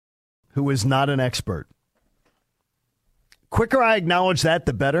who is not an expert. Quicker I acknowledge that,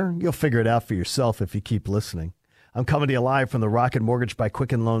 the better. You'll figure it out for yourself if you keep listening. I'm coming to you live from the Rocket Mortgage by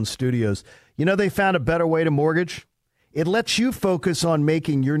Quicken Loans studios. You know they found a better way to mortgage? It lets you focus on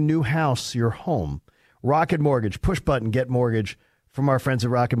making your new house your home. Rocket Mortgage, push button, get mortgage from our friends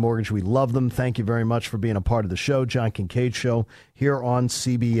at Rocket Mortgage. We love them. Thank you very much for being a part of the show. John Kincade Show here on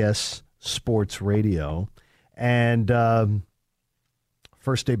CBS Sports Radio. And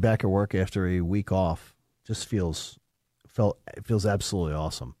first day back at work after a week off. Just feels absolutely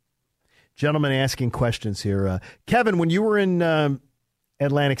awesome. Gentlemen asking questions here. Kevin, when you were in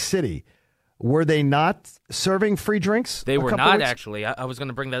Atlantic City, were they not serving free drinks? They were not, actually. I was going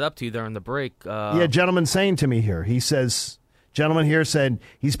to bring that up to you during the break. Yeah, gentleman saying to me here. He says, gentleman here said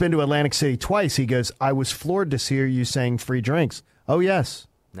he's been to Atlantic City twice. He goes, I was floored to hear you saying free drinks. Oh, yes.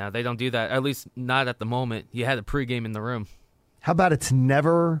 No, they don't do that, at least not at the moment. You had a pregame in the room. How about it's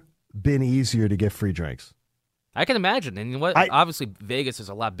never been easier to get free drinks? I can imagine. And you know what? Obviously, Vegas is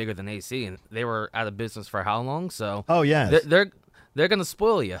a lot bigger than AC, and they were out of business for how long? So, oh, yes. They're going to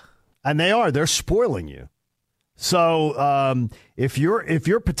spoil you. And they are. They're spoiling you. So if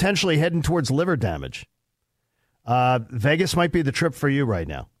you're potentially heading towards liver damage, Vegas might be the trip for you right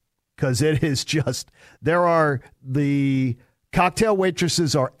now, because it is just the cocktail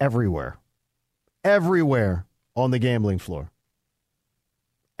waitresses are everywhere on the gambling floor.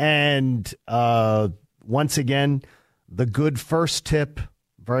 And once again, the good first tip,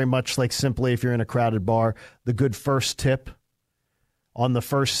 very much like simply if you're in a crowded bar, the good first tip on the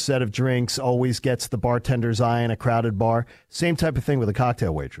first set of drinks always gets the bartender's eye in a crowded bar. Same type of thing with a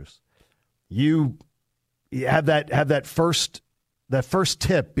cocktail waitress. You have that first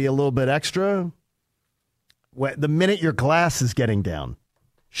tip be a little bit extra. The minute your glass is getting down,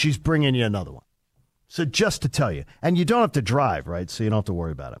 she's bringing you another one. So just to tell you, and you don't have to drive, right? So you don't have to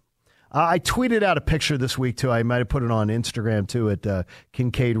worry about it. I tweeted out a picture this week too. I might have put it on Instagram too at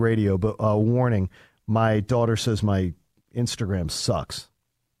Kincade Radio. But warning, my daughter says my Instagram sucks.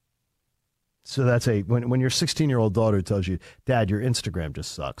 So that's when your 16-year-old daughter tells you, Dad, your Instagram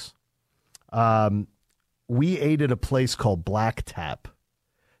just sucks. We ate at a place called Black Tap.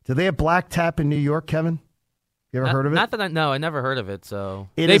 Do they have Black Tap in New York, Kevin? You ever heard of it? No, I never heard of it. So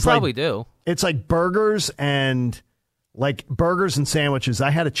they probably do. It's like burgers and sandwiches.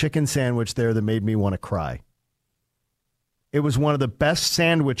 I had a chicken sandwich there that made me want to cry. It was one of the best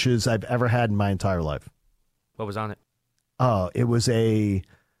sandwiches I've ever had in my entire life. What was on it? Oh, it was a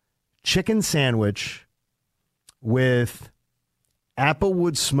chicken sandwich with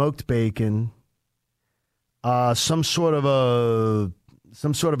applewood smoked bacon, some sort of a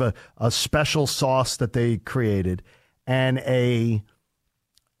special sauce that they created, and a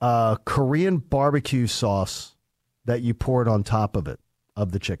Korean barbecue sauce that you poured on top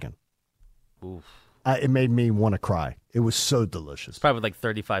of the chicken. Oof. It made me want to cry. It was so delicious. It's probably like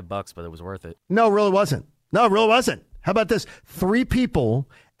 $35, but it was worth it. No, it really wasn't. How about this? 3 people,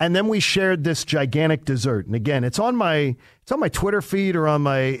 and then we shared this gigantic dessert. And again, it's on my Twitter feed or on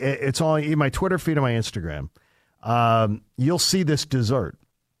my Twitter feed or my Instagram. You'll see this dessert.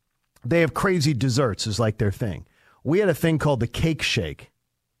 They have crazy desserts is like their thing. We had a thing called the cake shake,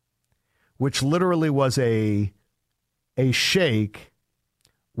 which literally was a shake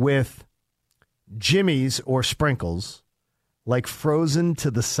with jimmies or sprinkles, like frozen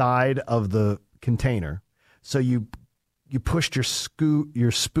to the side of the container. So you pushed your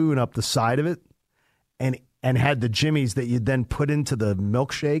spoon up the side of it and had the jimmies that you then put into the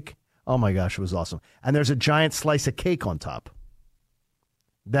milkshake. Oh my gosh, it was awesome. And there's a giant slice of cake on top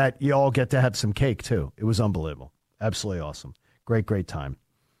that you all get to have some cake too. It was unbelievable. Absolutely awesome. Great, great time.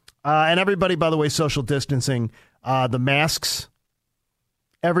 And everybody, by the way, social distancing, the masks,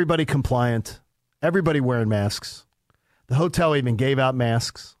 everybody compliant, everybody wearing masks. The hotel even gave out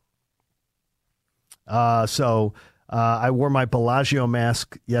masks. So I wore my Bellagio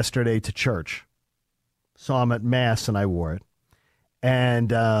mask yesterday to church. Saw him at Mass, and I wore it.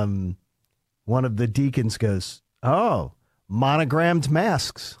 And one of the deacons goes, "Oh, monogrammed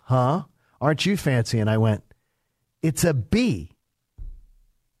masks, huh? Aren't you fancy?" And I went, "It's a B.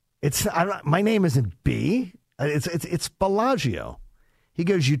 My name isn't B. It's Bellagio." He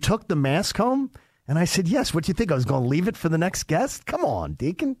goes, "You took the mask home?" And I said, "Yes. What do you think? I was going to leave it for the next guest? Come on,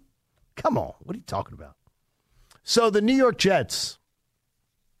 deacon. Come on. What are you talking about?" So the New York Jets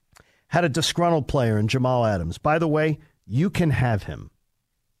had a disgruntled player in Jamal Adams. By the way, you can have him.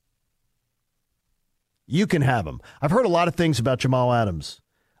 You can have him. I've heard a lot of things about Jamal Adams.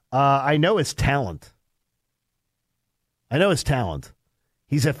 I know his talent.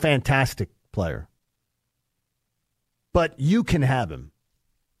 He's a fantastic player. But you can have him.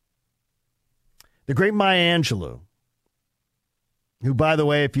 The great Maya Angelou, who, by the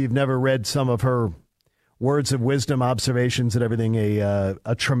way, if you've never read some of her words of wisdom, observations, and everything,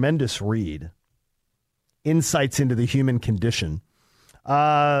 a tremendous read, insights into the human condition.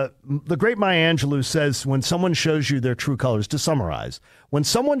 The great Maya Angelou says, when someone shows you their true colors, to summarize, when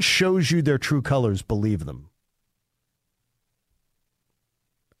someone shows you their true colors, believe them.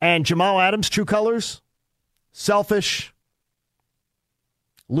 And Jamal Adams' true colors, selfish.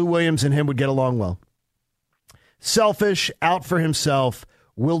 Lou Williams and him would get along well. Selfish, out for himself,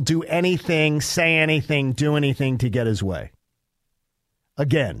 will do anything, say anything, do anything to get his way.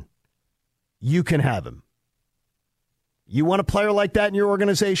 Again, you can have him. You want a player like that in your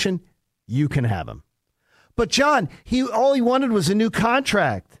organization? You can have him. But John, all he wanted was a new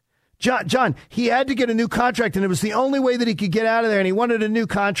contract. John, he had to get a new contract, and it was the only way that he could get out of there, and he wanted a new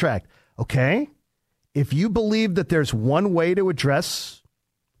contract. Okay? If you believe that there's one way to address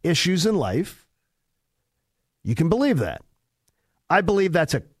issues in life, you can believe that. I believe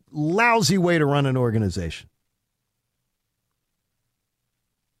that's a lousy way to run an organization.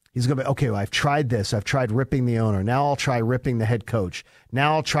 He's going to be, okay, well, I've tried this. I've tried ripping the owner. Now I'll try ripping the head coach.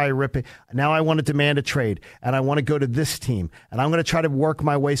 Now I'll try ripping. Now I want to demand a trade, and I want to go to this team, and I'm going to try to work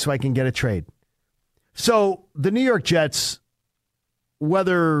my way so I can get a trade. So the New York Jets,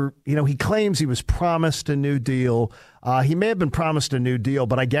 whether, he claims he was promised a new deal. He may have been promised a new deal,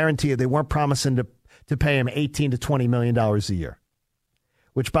 but I guarantee you they weren't promising to pay him $18 to $20 million a year,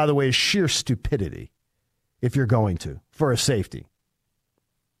 which, by the way, is sheer stupidity if you're going to, for a safety.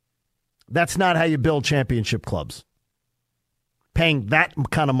 That's not how you build championship clubs, paying that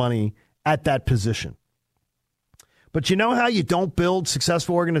kind of money at that position. But you know how you don't build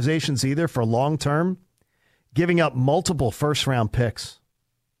successful organizations either for long term? Giving up multiple first-round picks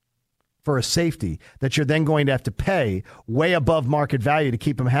for a safety that you're then going to have to pay way above market value to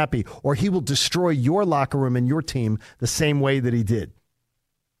keep him happy, or he will destroy your locker room and your team the same way that he did.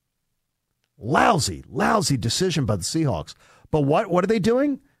 Lousy decision by the Seahawks. But what are they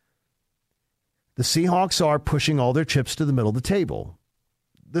doing? The Seahawks are pushing all their chips to the middle of the table.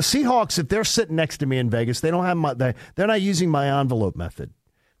 The Seahawks, if they're sitting next to me in Vegas, they're not using my envelope method.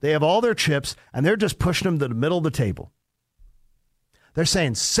 They have all their chips, and they're just pushing them to the middle of the table. They're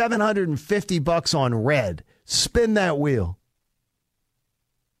saying $750 on red. Spin that wheel.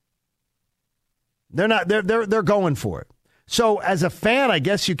 They're going for it. So as a fan, I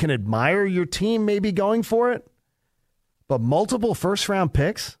guess you can admire your team maybe going for it. But multiple first-round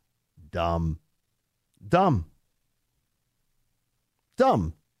picks? Dumb.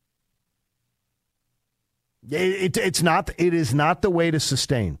 It is not the way to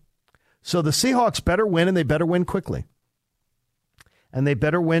sustain. So the Seahawks better win, and they better win quickly. And they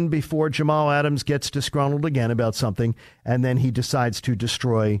better win before Jamal Adams gets disgruntled again about something, and then he decides to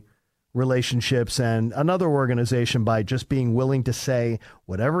destroy relationships and another organization by just being willing to say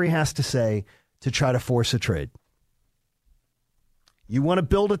whatever he has to say to try to force a trade. You want to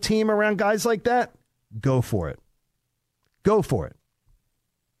build a team around guys like that? Go for it. Go for it.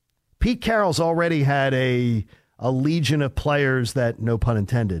 Pete Carroll's already had a legion of players that, no pun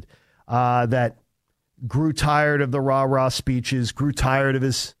intended, that grew tired of the rah-rah speeches, grew tired of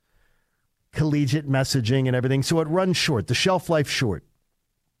his collegiate messaging and everything. So it runs short, the shelf life short.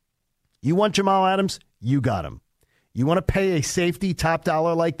 You want Jamal Adams? You got him. You want to pay a safety top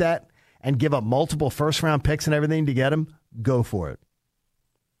dollar like that and give up multiple first-round picks and everything to get him? Go for it.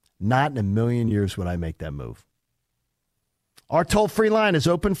 Not in a million years would I make that move. Our toll-free line is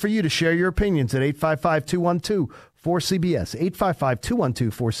open for you to share your opinions at 855-212-4CBS,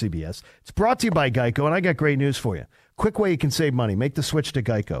 855-212-4CBS. It's brought to you by Geico, and I got great news for you. Quick way you can save money. Make the switch to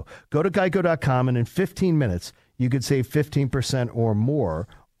Geico. Go to geico.com, and in 15 minutes, you could save 15% or more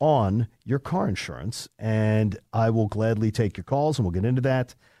on your car insurance, and I will gladly take your calls, and we'll get into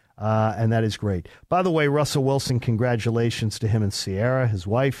that, and that is great. By the way, Russell Wilson, congratulations to him and Sierra, his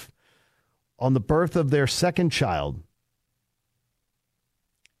wife, on the birth of their second child.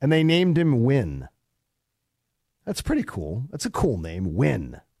 And they named him Win. That's pretty cool. That's a cool name,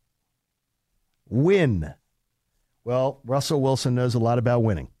 Win. Win. Well, Russell Wilson knows a lot about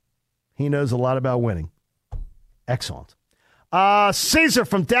winning. He knows a lot about winning. Excellent. Caesar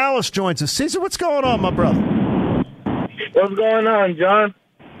from Dallas joins us. Caesar, what's going on, my brother? What's going on, John?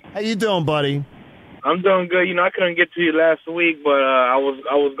 How you doing, buddy? I'm doing good. I couldn't get to you last week, but I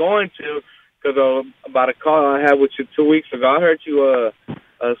was going to because about a call I had with you 2 weeks ago. I heard you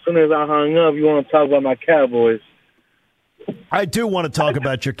as soon as I hung up, you want to talk about my Cowboys. I do want to talk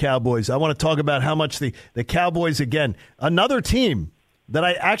about your Cowboys. I want to talk about how much the Cowboys, again, another team that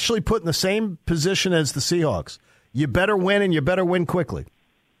I actually put in the same position as the Seahawks. You better win, and you better win quickly.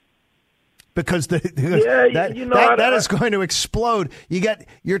 because that is going to explode.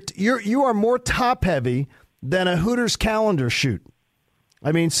 You are more top heavy than a Hooters calendar shoot.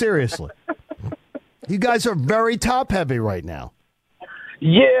 I mean, seriously. You guys are very top heavy right now.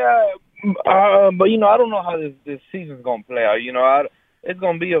 Yeah, but I don't know how this season's gonna play out. It's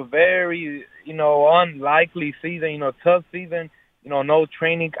gonna be a very unlikely season. Tough season. No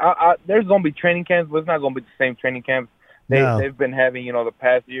training. There's gonna be training camps, but it's not gonna be the same training camps they've been having. The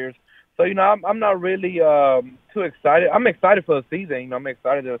past years. So I'm not really too excited. I'm excited for the season. I'm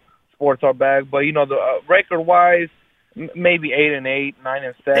excited the sports are back, but the record wise. Maybe 8-8,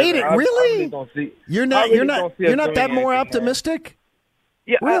 9-7. Really? Really don't see. You're not that more optimistic.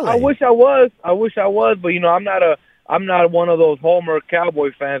 Yeah, really? I wish I was. But I'm not one of those Homer Cowboy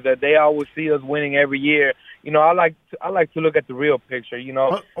fans that they always see us winning every year. I like to look at the real picture.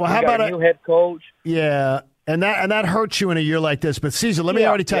 Well, how about a new head coach? Yeah, and that hurts you in a year like this. But Caesar, let me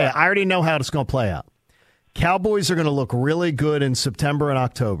already tell you, I already know how it's going to play out. Cowboys are going to look really good in September and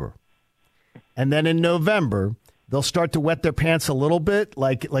October, and then in November. They'll start to wet their pants a little bit,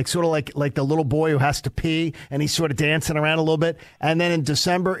 like the little boy who has to pee, and he's sort of dancing around a little bit. And then in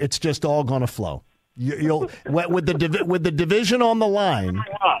December, it's just all going to flow. You'll with the division on the line.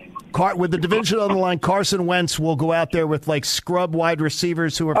 Carson Wentz will go out there with like scrub wide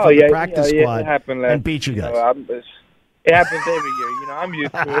receivers who are from the practice squad and beat you guys. It happens every year. I'm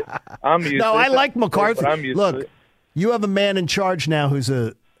used to it. No, I like McCarthy. I'm used to it. You have a man in charge now who's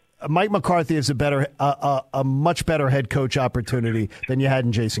Mike McCarthy is a much better head coach opportunity than you had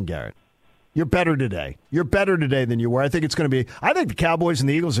in Jason Garrett. You're better today. You're better today than you were. I think it's going to be. I think the Cowboys and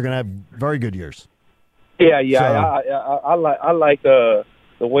the Eagles are going to have very good years. Yeah. I like the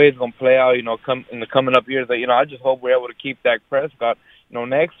way it's going to play out. In the coming up years. I just hope we're able to keep Dak Prescott.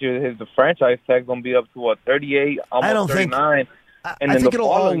 Next year the franchise tag going to be up to 38, almost 39. I think it'll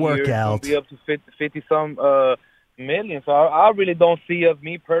all work out. Be up to 50 some. Million. So I really don't see us.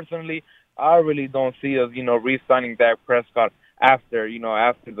 Me personally, I really don't see us. Re-signing Dak Prescott after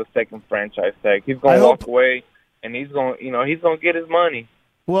the second franchise tag. He's going to walk away, and he's going to get his money.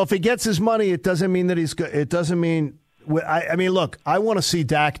 Well, if he gets his money, it doesn't mean that he's good. It doesn't mean. I mean, look, I want to see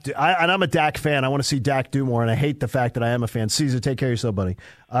Dak. And I'm a Dak fan. I want to see Dak do more, and I hate the fact that I am a fan. Caesar, take care of yourself, buddy.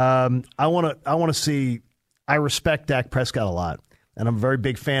 I want to see. I respect Dak Prescott a lot, and I'm a very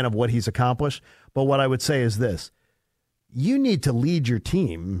big fan of what he's accomplished. But what I would say is this. You need to lead your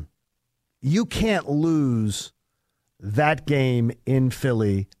team. You can't lose that game in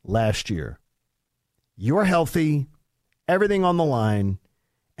Philly last year. You're healthy, everything on the line,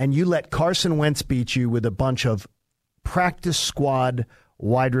 and you let Carson Wentz beat you with a bunch of practice squad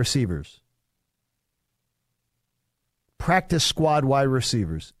wide receivers. Practice squad wide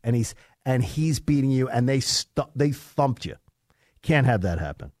receivers, and he's beating you, and they thumped you. Can't have that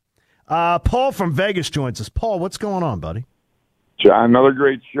happen. Paul from Vegas joins us. Paul, what's going on, buddy? John, another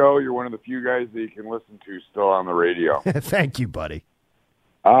great show. You're one of the few guys that you can listen to still on the radio. Thank you, buddy.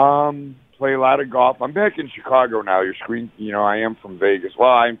 Play a lot of golf. I'm back in Chicago now. I am from Vegas.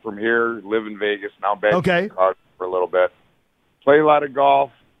 Well, I'm from here, live in Vegas. Now back in Chicago for a little bit. Play a lot of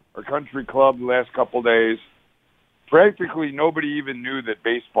golf. Our country club the last couple of days. Practically nobody even knew that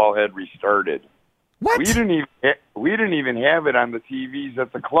baseball had restarted. What? We didn't even have it on the TVs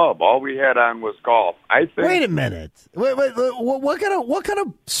at the club. All we had on was golf. I think. Wait a minute. Wait, what kind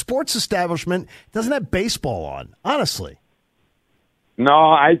of sports establishment doesn't have baseball on? Honestly.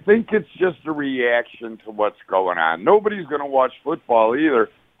 No, I think it's just a reaction to what's going on. Nobody's going to watch football either.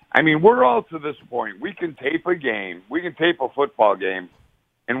 I mean, we're all to this point. We can tape a game. We can tape a football game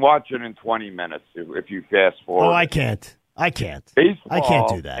and watch it in 20 minutes if you fast forward. Oh, I can't. Baseball I can't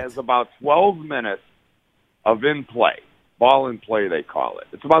do that. Has about 12 minutes of in play. Ball in play, they call it.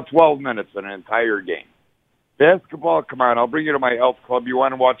 It's about 12 minutes in an entire game. Basketball, come on, I'll bring you to my health club. You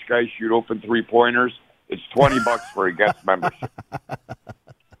want to watch guys shoot open three-pointers? It's $20 for a guest membership.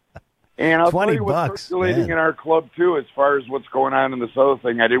 And I'll tell you what's circulating in our club, too, as far as what's going on in this other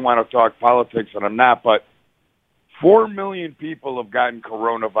thing. I didn't want to talk politics, and I'm not, but 4 million people have gotten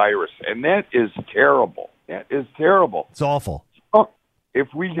coronavirus, and that is terrible. That is terrible. It's awful. If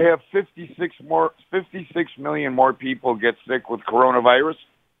we have 56 million more people get sick with coronavirus,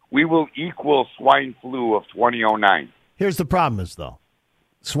 we will equal swine flu of 2009. Here's the problem is, though.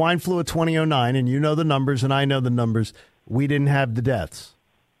 Swine flu of 2009, and you know the numbers, and I know the numbers, we didn't have the deaths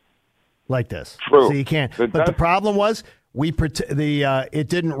like this. True. So you can't. But the problem was it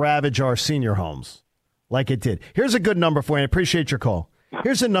didn't ravage our senior homes like it did. Here's a good number for you. I appreciate your call.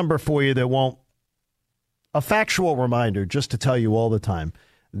 Here's a number for you that won't. A factual reminder, just to tell you all the time,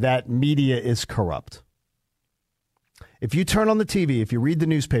 that media is corrupt. If you turn on the TV, if you read the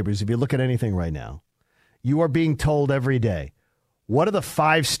newspapers, if you look at anything right now, you are being told every day, what are the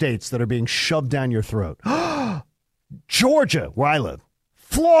 5 states that are being shoved down your throat? Georgia, where I live,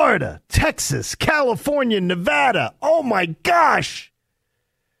 Florida, Texas, California, Nevada. Oh, my gosh.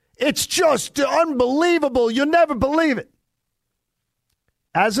 It's just unbelievable. You'll never believe it.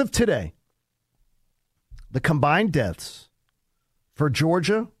 As of today, the combined deaths for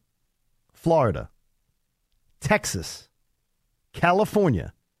Georgia, Florida, Texas,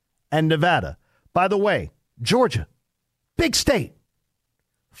 California, and Nevada. By the way, Georgia, big state.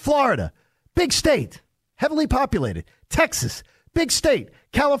 Florida, big state, heavily populated. Texas, big state.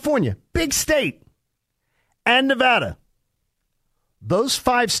 California, big state. And Nevada. Those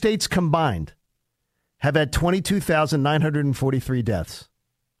 5 states combined have had 22,943 deaths.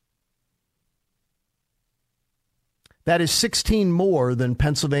 That is 16 more than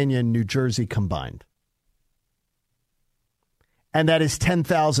Pennsylvania and New Jersey combined. And that is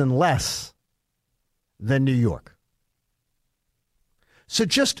 10,000 less than New York. So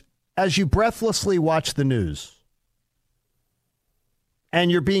just as you breathlessly watch the news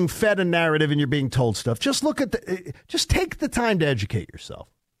and you're being fed a narrative and you're being told stuff, just take the time to educate yourself.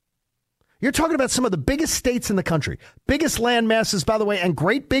 You're talking about some of the biggest states in the country, biggest land masses, by the way, and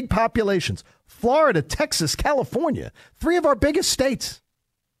great big populations. Florida, Texas, California, 3 of our biggest states.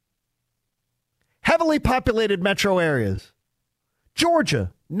 Heavily populated metro areas.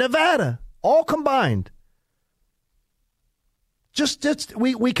 Georgia, Nevada, all combined.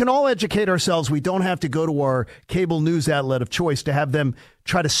 We can all educate ourselves. We don't have to go to our cable news outlet of choice to have them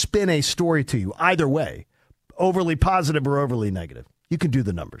try to spin a story to you. Either way, overly positive or overly negative. You can do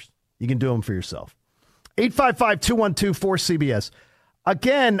the numbers. You can do them for yourself. 855-212-4CBS.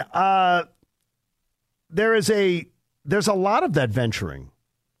 Again, there's a lot of that venturing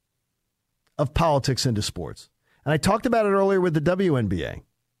of politics into sports. And I talked about it earlier with the WNBA.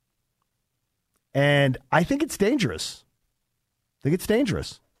 And I think it's dangerous. We'll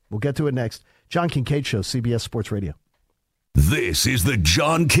get to it next. John Kincade Show, CBS Sports Radio. This is the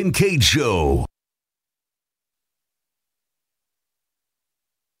John Kincade Show.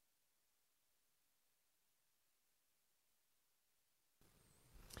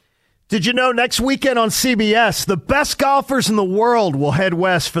 Did you know next weekend on CBS, the best golfers in the world will head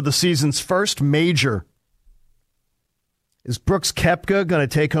west for the season's first major? Is Brooks Koepka going to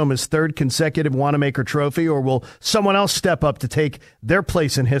take home his 3rd consecutive Wanamaker trophy, or will someone else step up to take their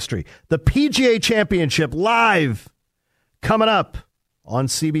place in history? The PGA Championship live coming up on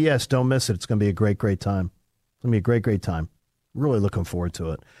CBS. Don't miss it. It's going to be a great, great time. It's going to be a great, great time. Really looking forward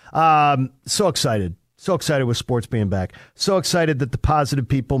to it. So excited. So excited with sports being back. So excited that the positive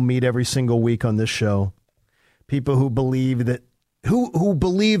people meet every single week on this show. People who believe that, who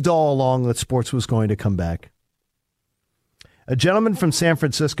believed all along that sports was going to come back. A gentleman from San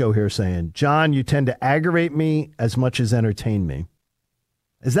Francisco here saying, John, you tend to aggravate me as much as entertain me.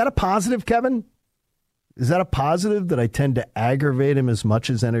 Is that a positive, Kevin? Is that a positive that I tend to aggravate him as much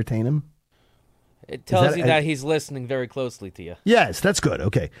as entertain him? It tells you that he's listening very closely to you. Yes, that's good.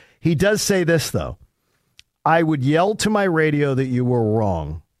 Okay. He does say this, though. I would yell to my radio that you were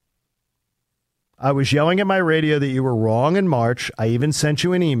wrong. I was yelling at my radio that you were wrong in March. I even sent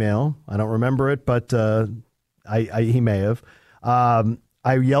you an email. I don't remember it, but he may have.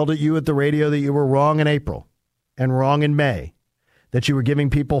 I yelled at you at the radio that you were wrong in April and wrong in May, that you were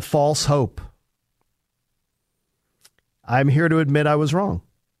giving people false hope. I'm here to admit I was wrong.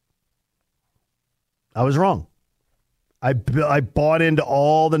 I was wrong. I bought into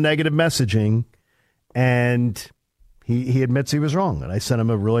all the negative messaging, and he admits he was wrong. And I sent him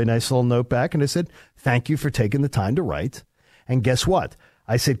a really nice little note back, and I said, thank you for taking the time to write. And guess what?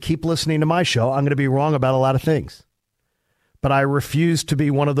 I said, keep listening to my show. I'm going to be wrong about a lot of things. But I refuse to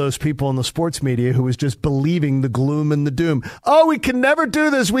be one of those people in the sports media who is just believing the gloom and the doom. Oh, we can never do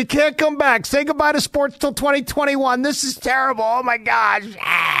this. We can't come back. Say goodbye to sports till 2021. This is terrible. Oh, my gosh.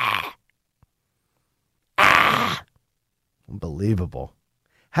 Unbelievable.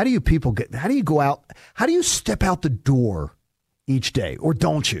 How do you go out? How do you step out the door each day? Or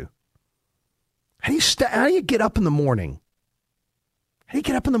don't you? How do you get up in the morning? How do you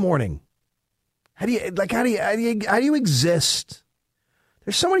get up in the morning? How do you exist?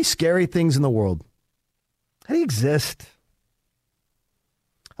 There's so many scary things in the world. How do you exist?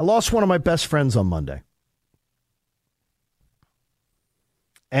 I lost one of my best friends on Monday.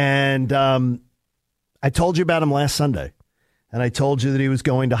 And I told you about him last Sunday. And I told you that he was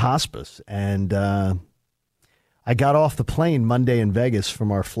going to hospice. And I got off the plane Monday in Vegas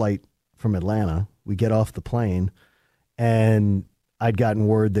from our flight from Atlanta. We get off the plane, and I'd gotten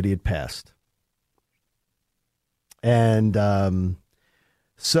word that he had passed. And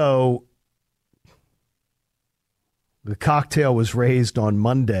so the cocktail was raised on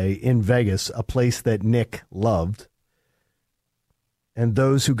Monday in Vegas, a place that Nick loved. And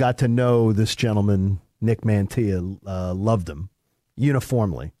those who got to know this gentleman, Nick Mantilla, loved him,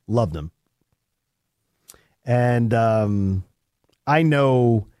 uniformly loved him. And I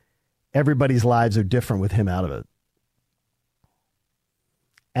know everybody's lives are different with him out of it.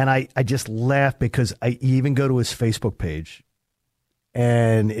 And I just laugh because I even go to his Facebook page,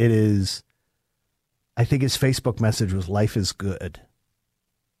 and it is, I think his Facebook message was "Life is good."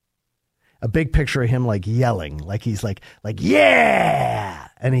 A big picture of him like yelling, like he's like yeah,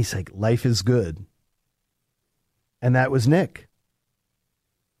 and he's like, "Life is good," and that was Nick.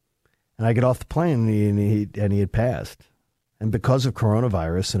 And I get off the plane, and he had passed, and because of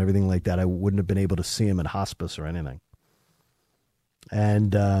coronavirus and everything like that, I wouldn't have been able to see him in hospice or anything.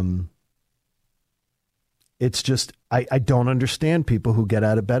 And it's just, I don't understand people who get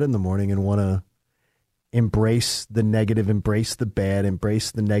out of bed in the morning and want to embrace the negative, embrace the bad,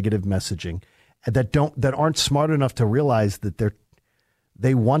 embrace the negative messaging, and that aren't smart enough to realize that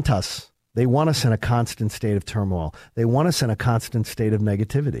they want us. They want us in a constant state of turmoil. They want us in a constant state of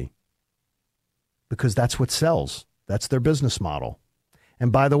negativity because that's what sells. That's their business model.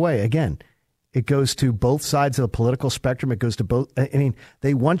 And by the way, again, it goes to both sides of the political spectrum. It goes to both. I mean,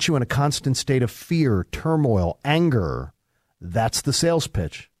 they want you in a constant state of fear, turmoil, anger. That's the sales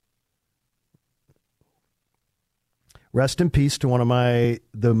pitch. Rest in peace to one of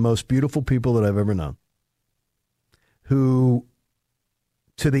the most beautiful people that I've ever known, who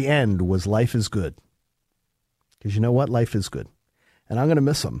to the end was life is good. Because you know what? Life is good. And I'm going to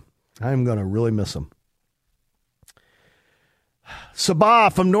miss him. I'm going to really miss him.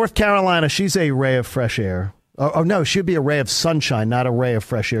 Sabah from North Carolina, she's a ray of fresh air. Oh, no, she'd be a ray of sunshine, not a ray of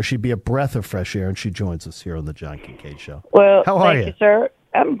fresh air. She'd be a breath of fresh air, and she joins us here on the John Kincade Show. Well, how are you? Thank you, sir.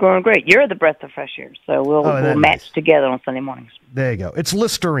 I'm going great. You're the breath of fresh air, so we'll match together on Sunday mornings. There you go. It's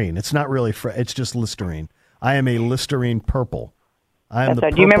Listerine. It's not really it's just Listerine. I am a Listerine purple. I am the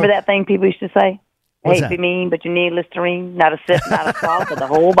purple. Do you remember that thing people used to say? What's Hey, that? be mean, but you need Listerine. Not a sip, not a swallow, but the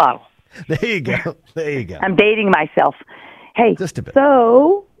whole bottle. There you go. There you go. I'm dating myself. Hey, just a bit.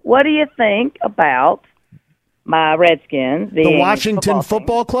 So what do you think about my Redskins? The Washington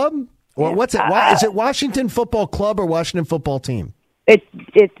Football Club? Or what's it? Is it Washington Football Club or Washington Football Team?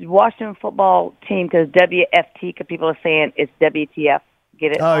 It's Washington Football Team because WFT, because people are saying it's WTF.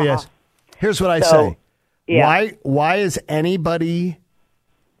 Get it? Oh, yes. Here's what I say. Yeah.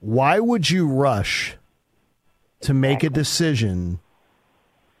 Why would you rush to make a decision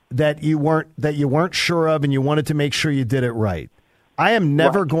that you weren't sure of and you wanted to make sure you did it right? I am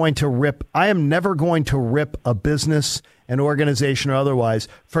never going to rip a business, an organization or otherwise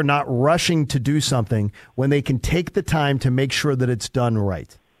for not rushing to do something when they can take the time to make sure that it's done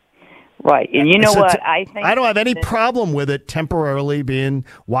right. Right. And you know what? I think I don't have any problem with it temporarily being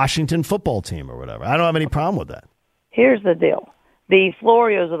Washington Football Team or whatever. I don't have any problem with that. Here's the deal. The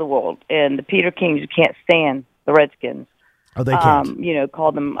Florios of the world and the Peter Kings who can't stand the Redskins. Oh, they can't.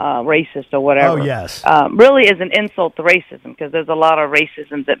 Call them racist or whatever. Oh, yes. Really is an insult to racism because there's a lot of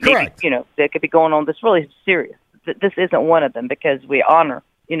racism that maybe, that could be going on that's really serious. This isn't one of them because we honor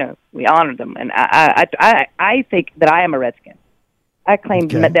them. And I think that I am a Redskin. I claim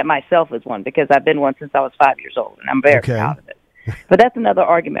that myself as one because I've been one since I was 5 years old, and I'm very proud of it. But that's another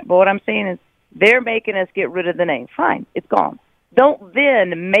argument. But what I'm saying is they're making us get rid of the name. Fine, it's gone. Don't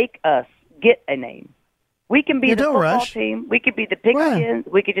then make us get a name. We can be the football team. We could be the Pigskin.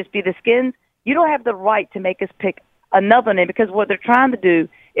 We could just be the Skins. You don't have the right to make us pick another name because what they're trying to do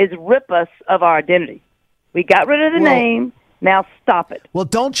is rip us of our identity. We got rid of the name. Now stop it. Well,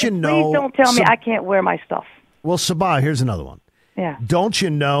 don't you know? Please don't tell me I can't wear my stuff. Well, Sabah, here's another one. Yeah. Don't you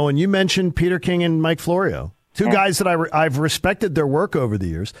know? And you mentioned Peter King and Mike Florio, two guys that I've respected their work over the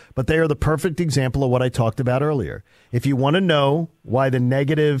years, but they are the perfect example of what I talked about earlier. If you want to know why the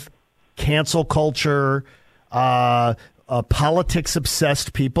negative cancel culture,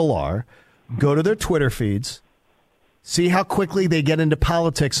 politics-obsessed people are, go to their Twitter feeds, see how quickly they get into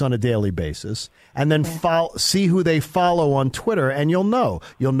politics on a daily basis, and then see who they follow on Twitter, and you'll know.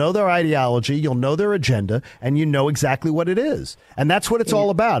 You'll know their ideology, you'll know their agenda, and you know exactly what it is. And that's what it's all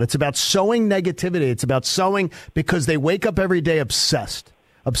about. It's about sowing negativity. It's about sowing because they wake up every day obsessed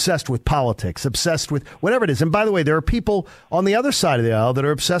with politics, obsessed with whatever it is. And by the way, there are people on the other side of the aisle that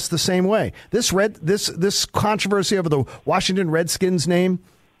are obsessed the same way. This controversy over the Washington Redskins name,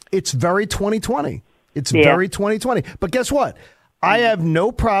 it's very 2020. It's very 2020. But guess what? I have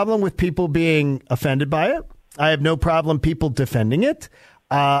no problem with people being offended by it. I have no problem people defending it.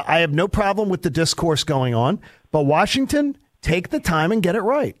 I have no problem with the discourse going on. But Washington, take the time and get it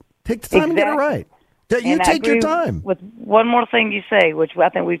right. Take the time and get it right. You take your time. With one more thing you say, which I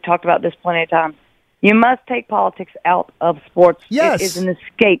think we've talked about this plenty of times, you must take politics out of sports. Yes. It is an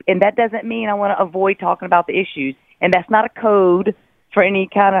escape. And that doesn't mean I want to avoid talking about the issues. And that's not a code for any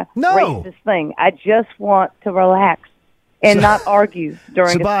kind of racist thing. I just want to relax and not argue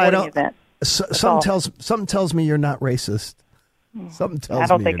during a sporting event. Something tells me you're not racist. Something tells me I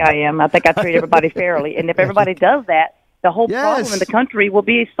don't think I am. I think I treat everybody fairly. And if everybody does that, the whole problem in the country will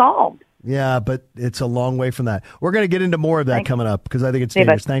be solved. Yeah, but it's a long way from that. We're going to get into more of that coming up because I think it's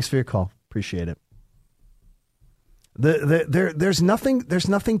dangerous. Thanks for your call. Appreciate it. There's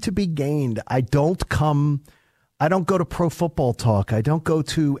nothing to be gained. I don't go to Pro Football Talk. I don't go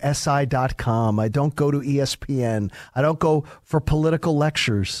to SI.com. I don't go to ESPN. I don't go for political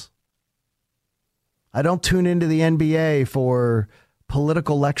lectures. I don't tune into the NBA for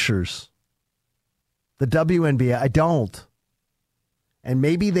political lectures. The WNBA, I don't. And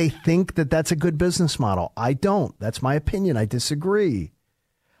maybe they think that that's a good business model. I don't. That's my opinion. I disagree.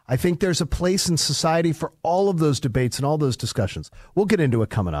 I think there's a place in society for all of those debates and all those discussions. We'll get into it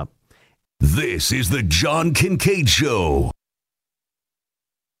coming up. This is the John Kincade Show.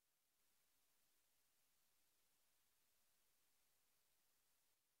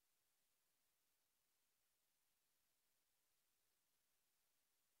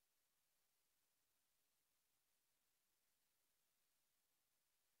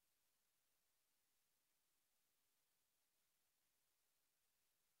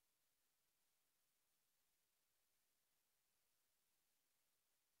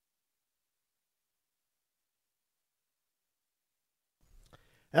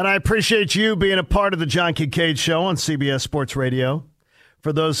 And I appreciate you being a part of the John Kincade Show on CBS Sports Radio.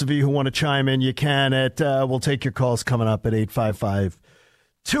 For those of you who want to chime in, you can. We'll take your calls coming up at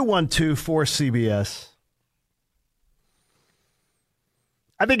 855-212-4CBS.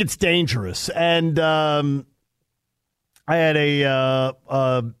 I think it's dangerous. And I had a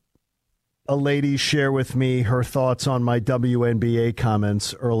lady share with me her thoughts on my WNBA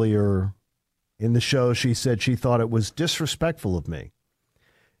comments earlier in the show. She said she thought it was disrespectful of me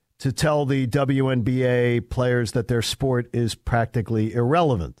to tell the WNBA players that their sport is practically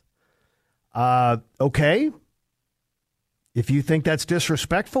irrelevant. Okay. If you think that's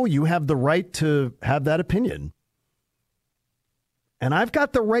disrespectful, you have the right to have that opinion. And I've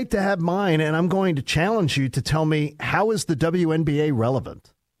got the right to have mine, and I'm going to challenge you to tell me, how is the WNBA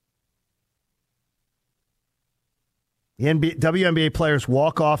relevant? The WNBA players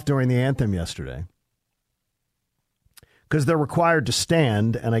walk off during the anthem yesterday because they're required to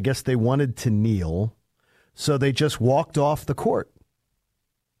stand, and I guess they wanted to kneel, so they just walked off the court.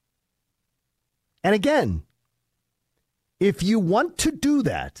 And again, if you want to do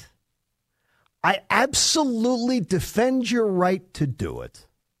that, I absolutely defend your right to do it.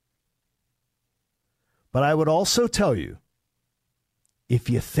 But I would also tell you, if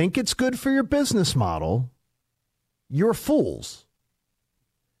you think it's good for your business model, you're fools.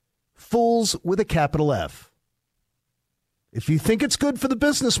 Fools with a capital F. If you think it's good for the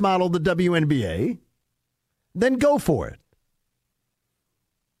business model of the WNBA, then go for it.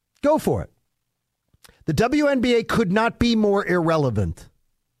 Go for it. The WNBA could not be more irrelevant.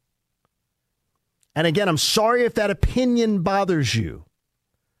 And again, I'm sorry if that opinion bothers you,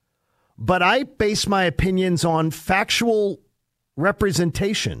 but I base my opinions on factual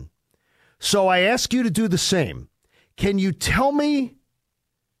representation. So I ask you to do the same. Can you tell me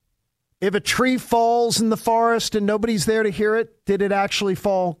if a tree falls in the forest and nobody's there to hear it, did it actually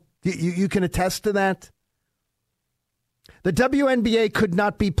fall? You can attest to that? The WNBA could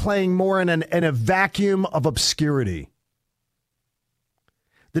not be playing more in a vacuum of obscurity.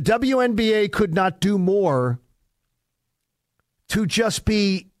 The WNBA could not do more to just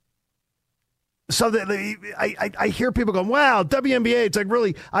be so that I hear people going, wow, WNBA, it's like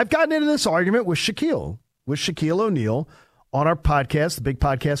really, I've gotten into this argument with Shaquille O'Neal on our podcast, the big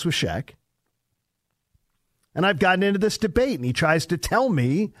podcast with Shaq. And I've gotten into this debate, and he tries to tell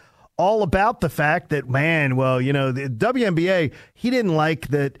me all about the fact that, man, well, you know, the WNBA, he didn't like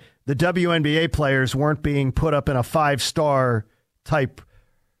that the WNBA players weren't being put up in a 5-star type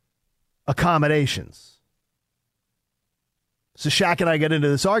accommodations. So Shaq and I get into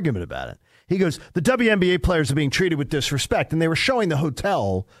this argument about it. He goes, the WNBA players are being treated with disrespect. And they were showing the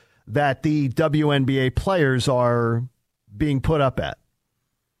hotel that the WNBA players are being put up at.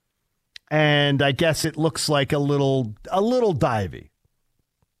 And I guess it looks like a little divey.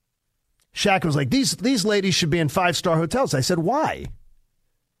 Shaq was like, these ladies should be in 5-star hotels. I said, why?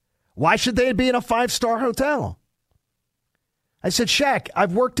 Why should they be in a 5-star hotel? I said, Shaq,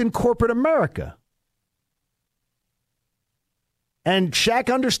 I've worked in corporate America. And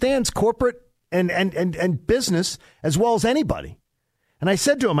Shaq understands corporate and business as well as anybody. And I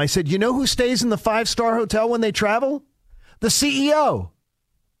said to him, I said, you know who stays in the 5-star hotel when they travel? The CEO.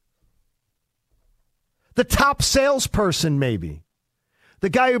 The top salesperson, maybe. The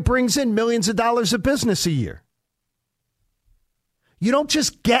guy who brings in millions of dollars of business a year. You don't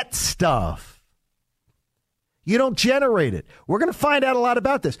just get stuff. You don't generate it. We're going to find out a lot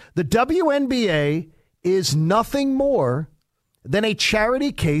about this. The WNBA is nothing more than a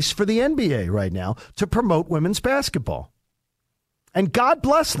charity case for the NBA right now to promote women's basketball. And God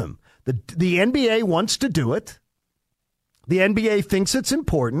bless them. The NBA wants to do it. The NBA thinks it's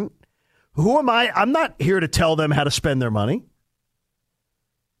important. Who am I? I'm not here to tell them how to spend their money.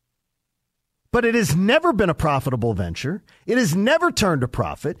 But it has never been a profitable venture. It has never turned a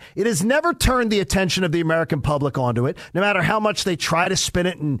profit. It has never turned the attention of the American public onto it, no matter how much they try to spin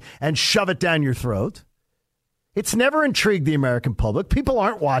it and shove it down your throat. It's never intrigued the American public. People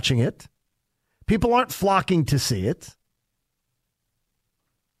aren't watching it. People aren't flocking to see it.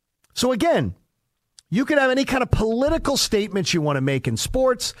 So again, you can have any kind of political statements you want to make in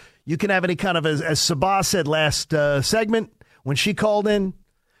sports. You can have any kind of, as Sabah said last segment when she called in,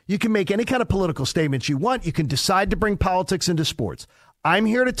 you can make any kind of political statements you want. You can decide to bring politics into sports. I'm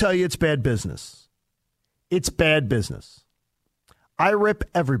here to tell you it's bad business. It's bad business. I rip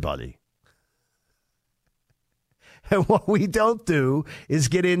everybody. And what we don't do is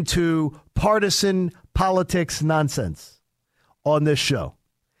get into partisan politics nonsense on this show.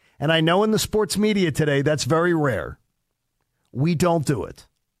 And I know in the sports media today, that's very rare. We don't do it.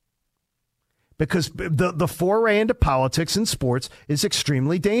 Because the foray into politics and sports is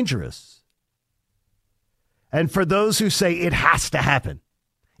extremely dangerous. And for those who say it has to happen,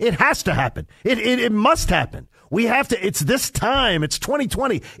 it has to happen. It must happen. We have to. It's this time. It's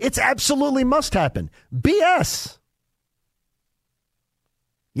 2020. It's absolutely must happen. BS.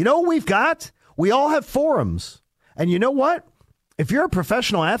 You know what we've got? We all have forums. And you know what? If you're a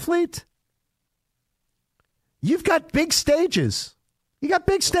professional athlete, you've got big stages. You got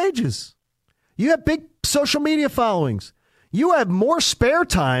big stages. You have big social media followings. You have more spare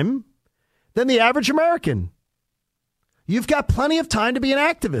time than the average American. You've got plenty of time to be an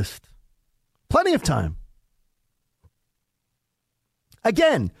activist. Plenty of time.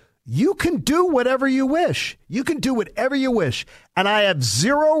 Again, you can do whatever you wish. You can do whatever you wish. And I have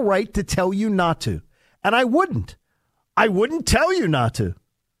zero right to tell you not to. And I wouldn't. I wouldn't tell you not to.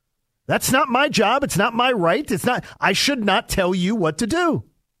 That's not my job. It's not my right. It's not. I should not tell you what to do.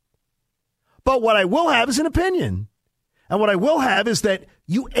 But what I will have is an opinion. And what I will have is that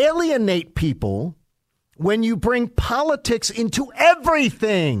you alienate people when you bring politics into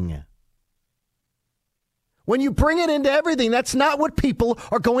everything. When you bring it into everything, that's not what people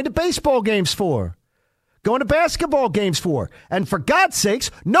are going to baseball games for, going to basketball games for. And for God's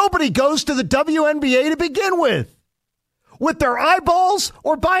sakes, nobody goes to the WNBA to begin with their eyeballs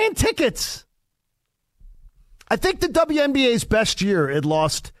or buying tickets. I think the WNBA's best year, it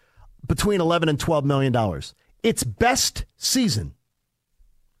lost between $11 and $12 million. Its best season,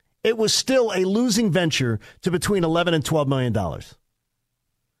 it was still a losing venture to between $11 and $12 million.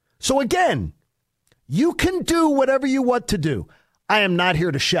 So again, you can do whatever you want to do. I am not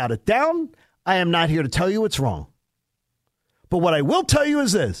here to shout it down. I am not here to tell you it's wrong. But what I will tell you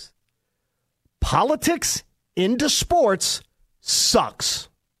is this. Politics into sports sucks.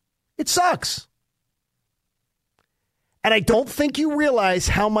 It sucks. And I don't think you realize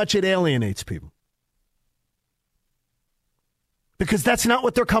how much it alienates people. Because that's not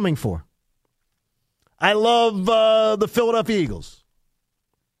what they're coming for. I love the Philadelphia Eagles.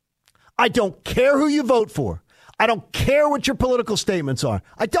 I don't care who you vote for. I don't care what your political statements are.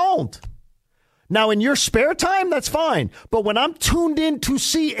 I don't. Now, in your spare time, that's fine. But when I'm tuned in to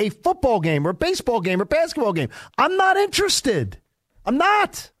see a football game or a baseball game or basketball game, I'm not interested. I'm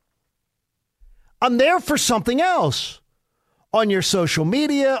not. I'm there for something else. On your social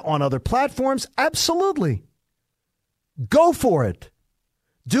media, on other platforms, absolutely. Go for it.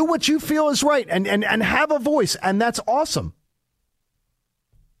 Do what you feel is right and have a voice, and that's awesome.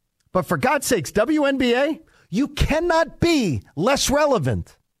 But for God's sakes, WNBA, you cannot be less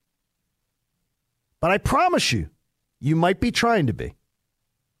relevant. But I promise you, you might be trying to be.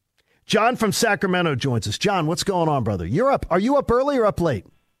 John from Sacramento joins us. John, what's going on, brother? You're up. Are you up early or up late?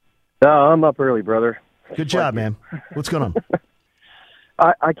 No, I'm up early, brother. Good job, man. What's going on?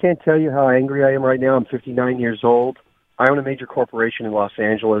 I can't tell you how angry I am right now. I'm 59 years old. I own a major corporation in Los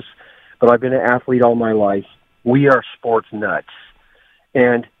Angeles, but I've been an athlete all my life. We are sports nuts.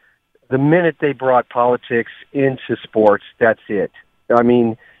 And the minute they brought politics into sports, that's it. I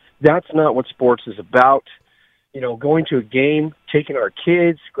mean, that's not what sports is about. going to a game, taking our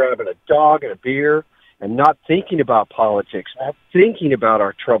kids, grabbing a dog and a beer, and not thinking about politics, not thinking about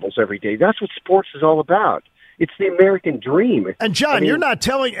our troubles every day. That's what sports is all about. It's the American dream. And John, you're not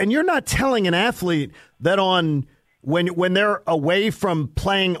telling an athlete that when they're away from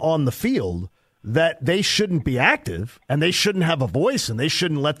playing on the field that they shouldn't be active and they shouldn't have a voice and they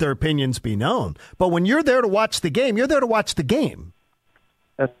shouldn't let their opinions be known. But when you're there to watch the game, you're there to watch the game.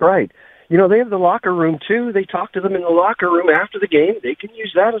 That's right. They have the locker room, too. They talk to them in the locker room after the game. They can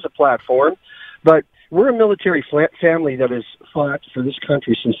use that as a platform. But we're a military family that has fought for this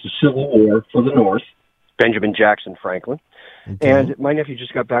country since the Civil War for the North, Benjamin Jackson Franklin. Okay. And my nephew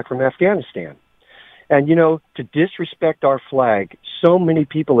just got back from Afghanistan. And, to disrespect our flag, so many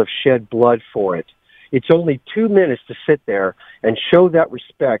people have shed blood for it. It's only 2 minutes to sit there and show that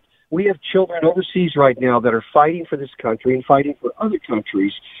respect. We have children overseas right now that are fighting for this country and fighting for other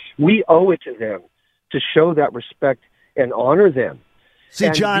countries. We owe it to them to show that respect and honor them. See,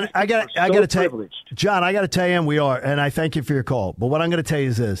 John, I got to tell you, John, I got to tell you, and we are, and I thank you for your call. But what I'm going to tell you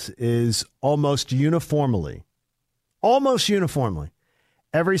is this: is almost uniformly,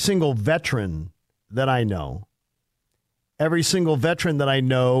 every single veteran that I know,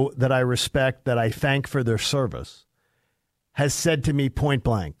 that I respect, that I thank for their service, has said to me point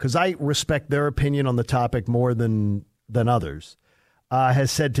blank, because I respect their opinion on the topic more than others,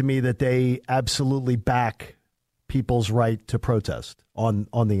 has said to me that they absolutely back people's right to protest on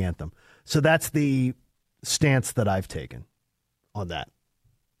the anthem. So that's the stance that I've taken on that.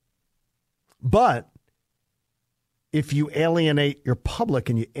 But if you alienate your public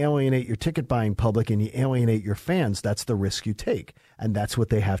and you alienate your ticket buying public and you alienate your fans, that's the risk you take. And that's what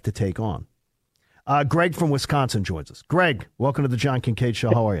they have to take on. Greg from Wisconsin joins us. Greg, welcome to the John Kincade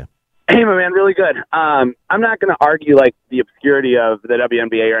Show. How are you? Hey, my man, really good. I'm not going to argue the obscurity of the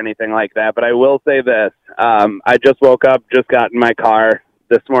WNBA or anything like that, but I will say this. I just woke up, just got in my car.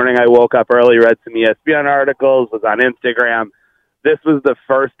 This morning I woke up early, read some ESPN articles, was on Instagram. This was the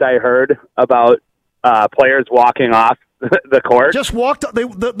first I heard about players walking off the court. Just walked.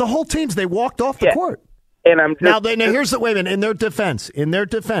 The whole teams, they walked off the court. And I'm just, now here's the wait a minute. In their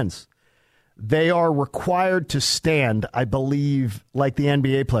defense, they are required to stand. I believe, like the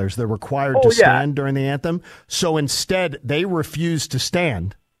NBA players, they're required to stand during the anthem. So instead, they refused to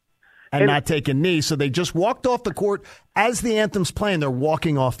stand and not take a knee. So they just walked off the court as the anthem's playing. They're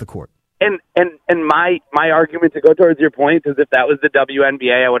walking off the court. And my argument to go towards your point is if that was the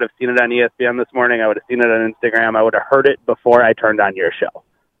WNBA, I would have seen it on ESPN this morning. I would have seen it on Instagram. I would have heard it before I turned on your show.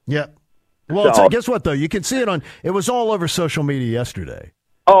 Yeah. Well, guess what, though? You can see it it was all over social media yesterday.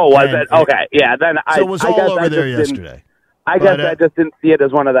 Oh, was it? Okay. Yeah. Then it was all over there yesterday. I guess I just didn't see it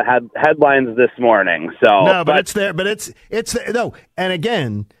as one of the headlines this morning. So no, but it's there. But it's no. And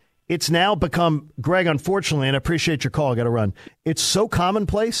again, it's now become, Greg, unfortunately, and I appreciate your call. I got to run. It's so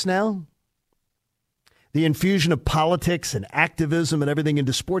commonplace now. The infusion of politics and activism and everything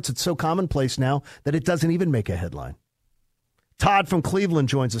into sports, it's so commonplace now that it doesn't even make a headline. Todd from Cleveland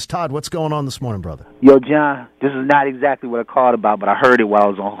joins us. Todd, what's going on this morning, brother? Yo, John, this is not exactly what I called about, but I heard it while I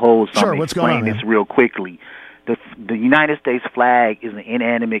was on hold, so sure, I'm what's going on, this real quickly. The United States flag is an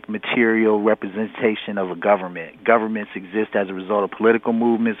inanimate material representation of a government. Governments exist as a result of political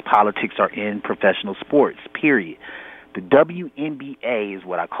movements. Politics are in professional sports, period. The WNBA is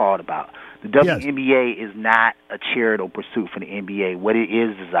what I called about. The WNBA is not a charitable pursuit for the NBA. What it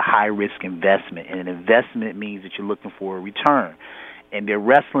is a high-risk investment, and an investment means that you're looking for a return. And they're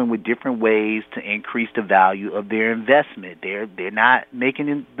wrestling with different ways to increase the value of their investment. They're not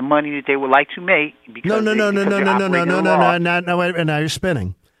making the money that they would like to make. No. Now you're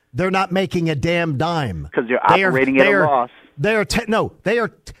spinning. They're not making a damn dime because they're operating at a loss. They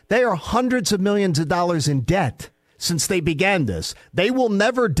are hundreds of millions of dollars in debt. Since they began this, they will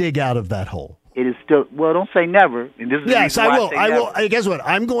never dig out of that hole. It is still, well, don't say never. And this is yes, I will. I will. Guess what?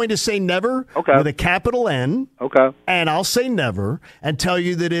 I'm going to say never with a capital N. Okay. And I'll say never and tell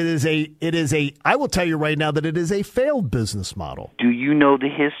you that I will tell you right now that it is a failed business model. Do you know the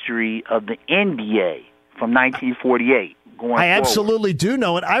history of the NBA from 1948? I absolutely do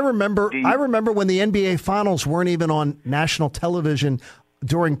know it. I remember when the NBA Finals weren't even on national television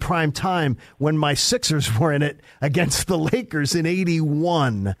during prime time when my Sixers were in it against the Lakers in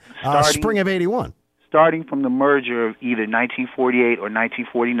 81, spring of 81. Starting from the merger of either 1948 or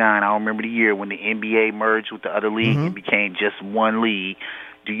 1949, I don't remember the year, when the NBA merged with the other league and became just one league.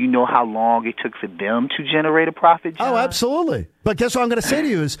 Do you know how long it took for them to generate a profit, John? Oh, absolutely. But guess what I'm going to say to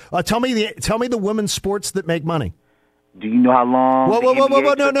you is, tell me the women's sports that make money. Do you know how long? Whoa.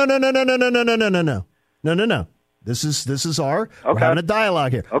 No. This is we're having a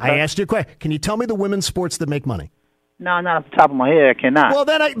dialogue here. Okay. I asked you a question. Can you tell me the women's sports that make money? No, not off the top of my head. I cannot.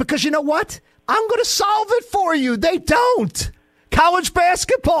 Well, because you know what? I'm going to solve it for you. They don't. College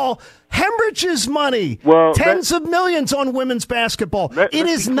basketball hemorrhages money. Well, tens of millions on women's basketball. It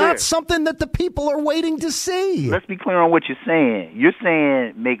is not something that the people are waiting to see. Let's be clear on what you're saying. You're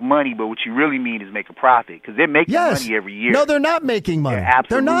saying make money, but what you really mean is make a profit because they're making money every year. No, they're not making money. They're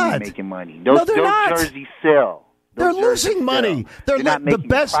absolutely not making money. Those jerseys sell. They're losing money. They're not making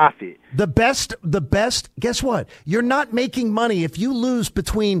profit. The best. Guess what? You're not making money if you lose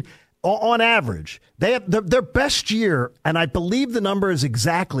between, on average, they have their best year, and I believe the number is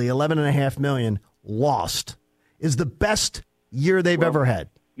exactly $11.5 million lost. Is the best year they've ever had.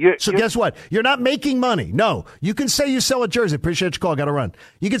 Guess what? You're not making money. No, you can say you sell a jersey. Appreciate your call. Got to run.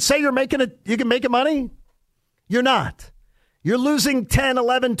 You can say you're making it. You can make money. You're not. You're losing $10,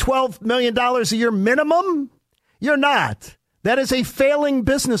 $11, $12 million a year minimum. You're not. That is a failing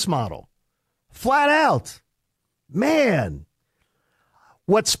business model. Flat out. Man.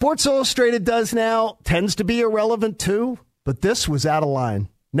 What Sports Illustrated does now tends to be irrelevant too, but this was out of line.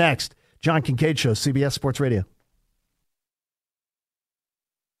 Next, John Kincade Show, CBS Sports Radio.